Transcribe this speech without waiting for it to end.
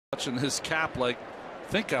Watching his cap like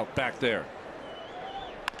think out back there.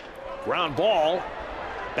 Ground ball.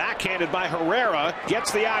 Backhanded by Herrera.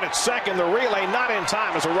 Gets the out at second. The relay not in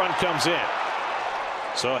time as a run comes in.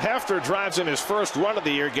 So Hefner drives in his first run of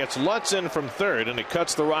the year, gets Lutz in from third, and it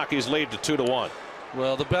cuts the Rockies lead to 2-1.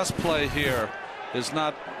 Well, the best play here is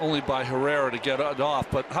not only by Herrera to get it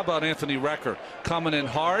off, but how about Anthony Recker coming in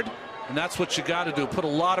hard? And that's what you got to do. Put a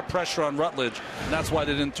lot of pressure on Rutledge, and that's why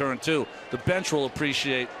they didn't turn two. The bench will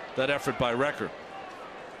appreciate that effort by Recker.